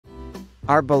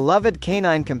Our beloved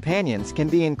canine companions can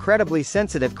be incredibly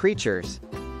sensitive creatures.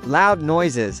 Loud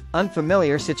noises,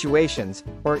 unfamiliar situations,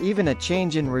 or even a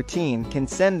change in routine can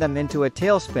send them into a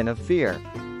tailspin of fear.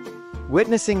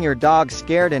 Witnessing your dog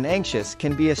scared and anxious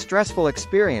can be a stressful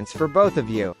experience for both of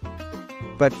you.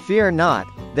 But fear not,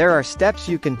 there are steps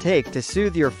you can take to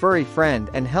soothe your furry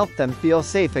friend and help them feel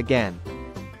safe again.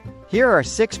 Here are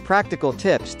 6 practical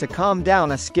tips to calm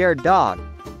down a scared dog.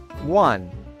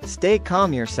 1. Stay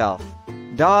calm yourself.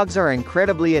 Dogs are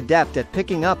incredibly adept at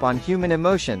picking up on human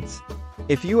emotions.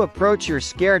 If you approach your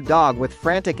scared dog with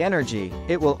frantic energy,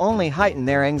 it will only heighten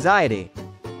their anxiety.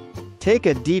 Take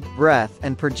a deep breath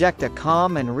and project a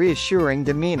calm and reassuring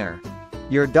demeanor.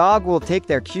 Your dog will take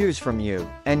their cues from you,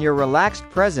 and your relaxed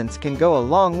presence can go a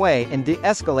long way in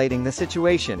de-escalating the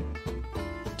situation.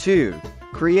 2.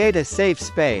 Create a safe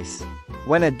space.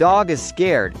 When a dog is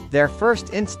scared, their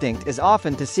first instinct is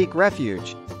often to seek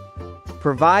refuge.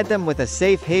 Provide them with a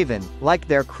safe haven, like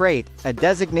their crate, a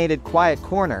designated quiet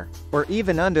corner, or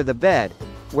even under the bed,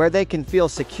 where they can feel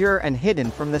secure and hidden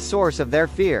from the source of their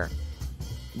fear.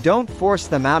 Don't force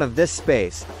them out of this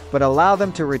space, but allow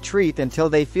them to retreat until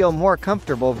they feel more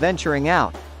comfortable venturing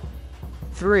out.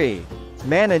 3.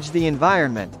 Manage the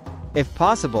environment. If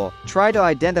possible, try to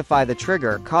identify the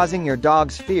trigger causing your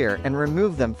dog's fear and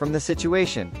remove them from the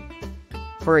situation.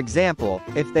 For example,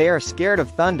 if they are scared of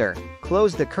thunder,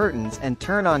 close the curtains and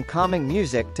turn on calming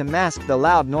music to mask the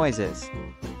loud noises.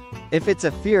 If it's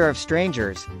a fear of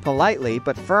strangers, politely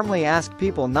but firmly ask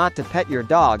people not to pet your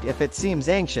dog if it seems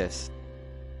anxious.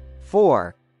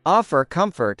 4. Offer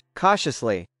comfort,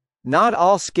 cautiously. Not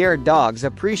all scared dogs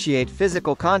appreciate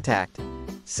physical contact.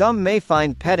 Some may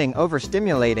find petting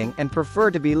overstimulating and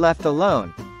prefer to be left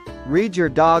alone. Read your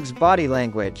dog's body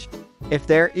language. If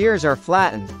their ears are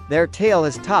flattened, their tail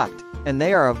is tucked, and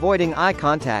they are avoiding eye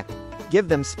contact, give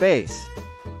them space.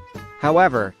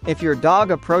 However, if your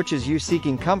dog approaches you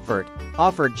seeking comfort,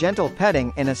 offer gentle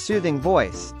petting in a soothing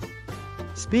voice.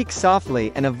 Speak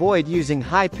softly and avoid using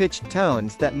high-pitched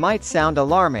tones that might sound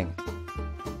alarming.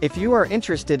 If you are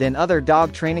interested in other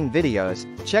dog training videos,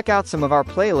 check out some of our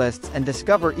playlists and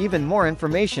discover even more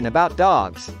information about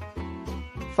dogs.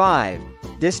 5.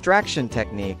 Distraction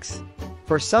techniques.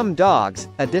 For some dogs,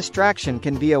 a distraction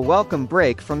can be a welcome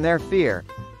break from their fear.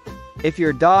 If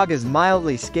your dog is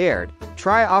mildly scared,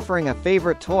 try offering a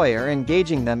favorite toy or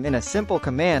engaging them in a simple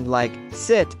command like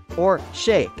sit or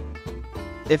shake.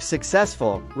 If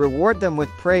successful, reward them with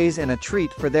praise and a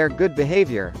treat for their good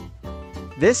behavior.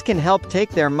 This can help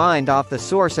take their mind off the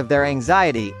source of their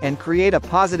anxiety and create a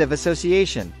positive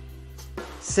association.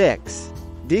 6.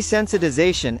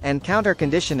 Desensitization and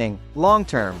counterconditioning,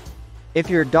 long-term. If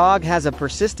your dog has a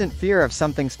persistent fear of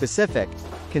something specific,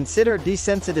 consider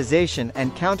desensitization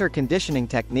and counterconditioning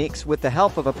techniques with the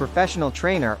help of a professional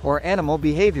trainer or animal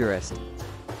behaviorist.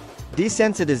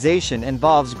 Desensitization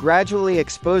involves gradually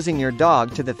exposing your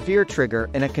dog to the fear trigger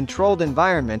in a controlled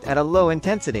environment at a low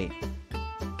intensity.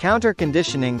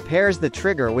 Counterconditioning pairs the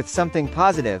trigger with something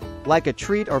positive, like a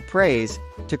treat or praise,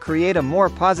 to create a more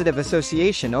positive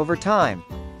association over time.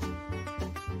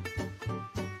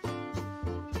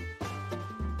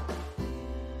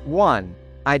 1.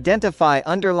 Identify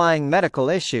underlying medical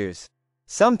issues.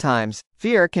 Sometimes,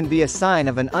 fear can be a sign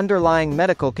of an underlying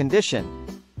medical condition.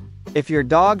 If your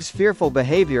dog's fearful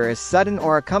behavior is sudden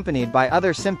or accompanied by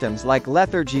other symptoms like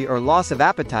lethargy or loss of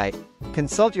appetite,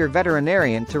 consult your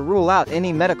veterinarian to rule out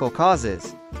any medical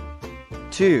causes.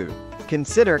 2.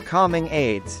 Consider calming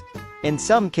aids. In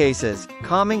some cases,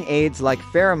 calming aids like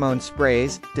pheromone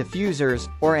sprays, diffusers,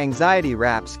 or anxiety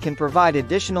wraps can provide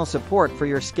additional support for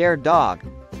your scared dog.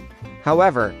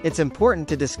 However, it's important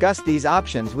to discuss these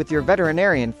options with your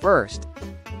veterinarian first.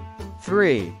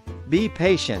 3. Be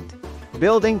patient.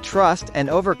 Building trust and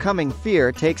overcoming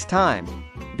fear takes time.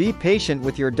 Be patient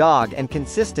with your dog and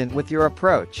consistent with your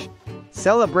approach.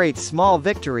 Celebrate small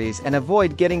victories and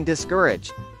avoid getting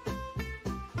discouraged.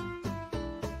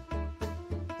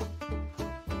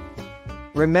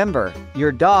 Remember,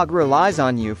 your dog relies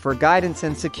on you for guidance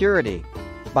and security.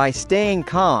 By staying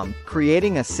calm,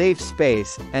 creating a safe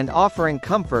space, and offering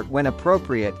comfort when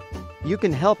appropriate, you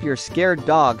can help your scared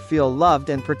dog feel loved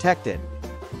and protected.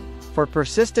 For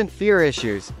persistent fear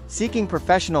issues, seeking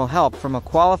professional help from a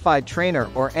qualified trainer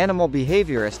or animal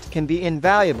behaviorist can be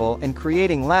invaluable in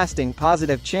creating lasting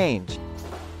positive change.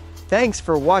 Thanks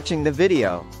for watching the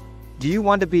video. Do you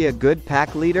want to be a good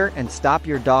pack leader and stop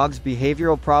your dog's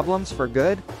behavioral problems for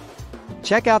good?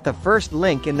 Check out the first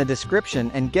link in the description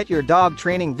and get your dog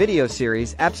training video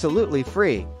series absolutely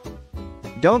free.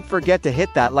 Don't forget to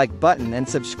hit that like button and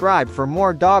subscribe for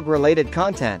more dog-related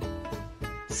content.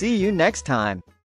 See you next time.